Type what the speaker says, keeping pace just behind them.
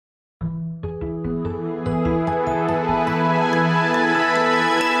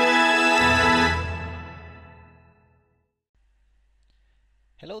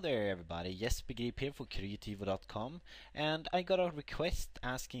there everybody, JesperGrip here for CRYTIVO.com, and I got a request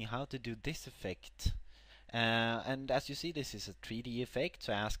asking how to do this effect. And as you see, this is a 3D effect,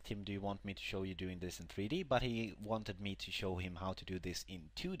 so I asked him, do you want me to show you doing this in 3D? But he wanted me to show him how to do this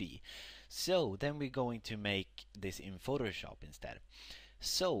in 2D. So then we're going to make this in Photoshop instead.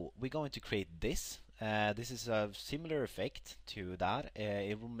 So we're going to create this. This is a similar effect to that.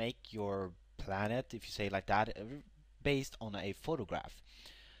 It will make your planet, if you say like that, based on a photograph.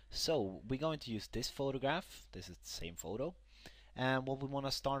 So we're going to use this photograph. This is the same photo, and what we want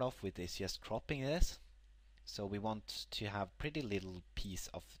to start off with is just cropping this. So we want to have pretty little piece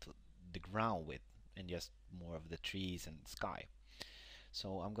of the ground with, and just more of the trees and sky.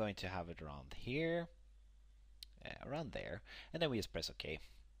 So I'm going to have it around here, around there, and then we just press OK.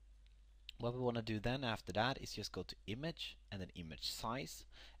 What we want to do then after that is just go to image and then image size,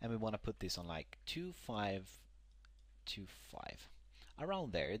 and we want to put this on like 2525,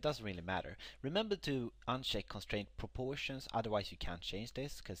 around there. It doesn't really matter. Remember to uncheck constraint proportions, otherwise you can't change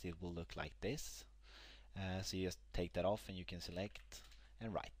this because it will look like this. So you just take that off and you can select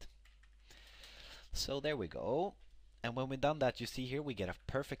and write. So there we go. And when we've done that, you see here we get a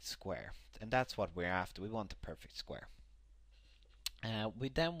perfect square, and that's what we're after. We want a perfect square. We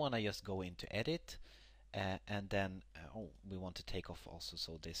then want to just go into edit, and then we want to take off also,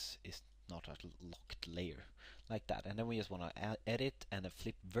 so this is not a locked layer like that. And then we just want to edit and then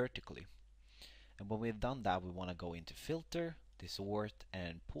flip vertically. And when we've done that, we want to go into filter, distort,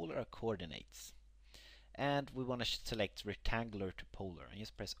 and polar coordinates. And we want to select rectangular to polar and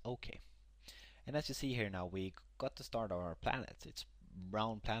just press OK. And as you see here now, we got to start our planet. It's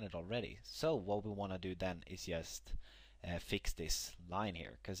round planet already. So what we want to do then is just fix this line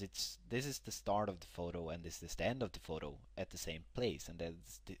here, because this is the start of the photo and this is the end of the photo at the same place, and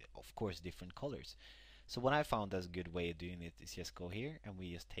there's of course different colors. So what I found as a good way of doing it is just go here and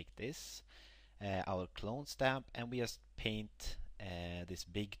we just take this our clone stamp, and we just paint this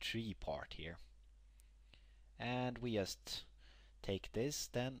big tree part here, and we just take this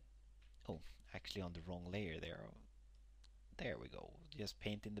then, oh actually on the wrong layer there we go, just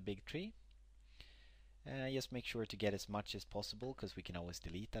paint in the big tree. Just make sure to get as much as possible, because we can always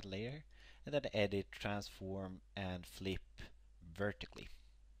delete that layer, and then edit, transform, and flip vertically.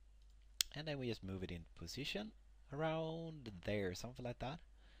 And then we just move it into position around there, something like that.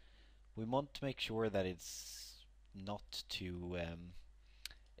 We want to make sure that it's not too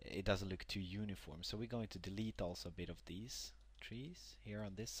it doesn't look too uniform, so we're going to delete also a bit of these trees here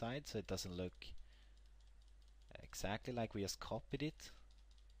on this side, so it doesn't look exactly like we just copied it,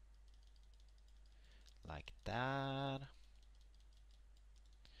 like that.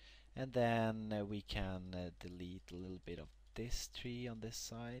 And then we can delete a little bit of this tree on this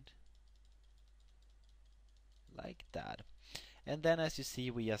side, like that. And then as you see,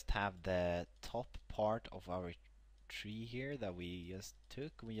 we just have the top part of our tree here that we just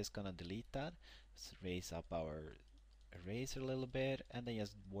took. We're just gonna delete that. Let's raise up our eraser a little bit, and then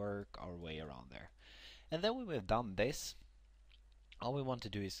just work our way around there. And then when we've done this, all we want to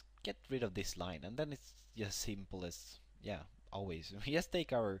do is get rid of this line, and then it's just simple as, yeah, always. We just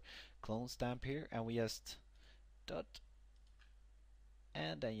take our clone stamp here and we just dot,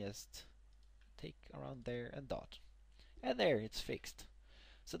 and then just take around there and dot, and there it's fixed.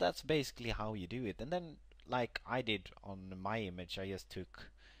 So that's basically how you do it. And then, like I did on my image, I just took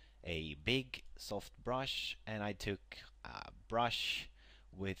a big soft brush, and I took a brush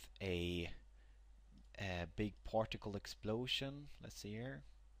with a big particle explosion. Let's see here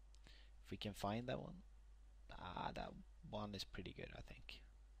if we can find that one. That one is pretty good, I think.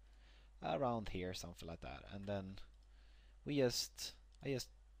 Around here, something like that. And then I just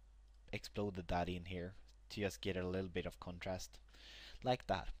exploded that in here to just get a little bit of contrast, like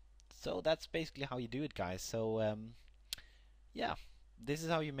that. So that's basically how you do it, guys. So yeah, this is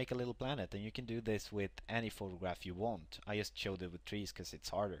how you make a little planet, and you can do this with any photograph you want. I just showed it with trees because it's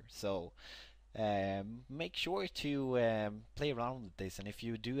harder. So make sure to play around with this, and if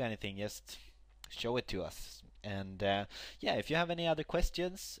you do anything, just show it to us. And yeah, if you have any other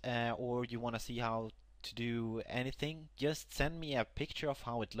questions or you want to see how to do anything, just send me a picture of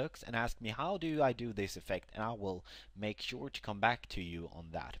how it looks and ask me how do I do this effect, and I will make sure to come back to you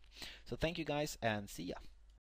on that. So thank you guys, and see ya.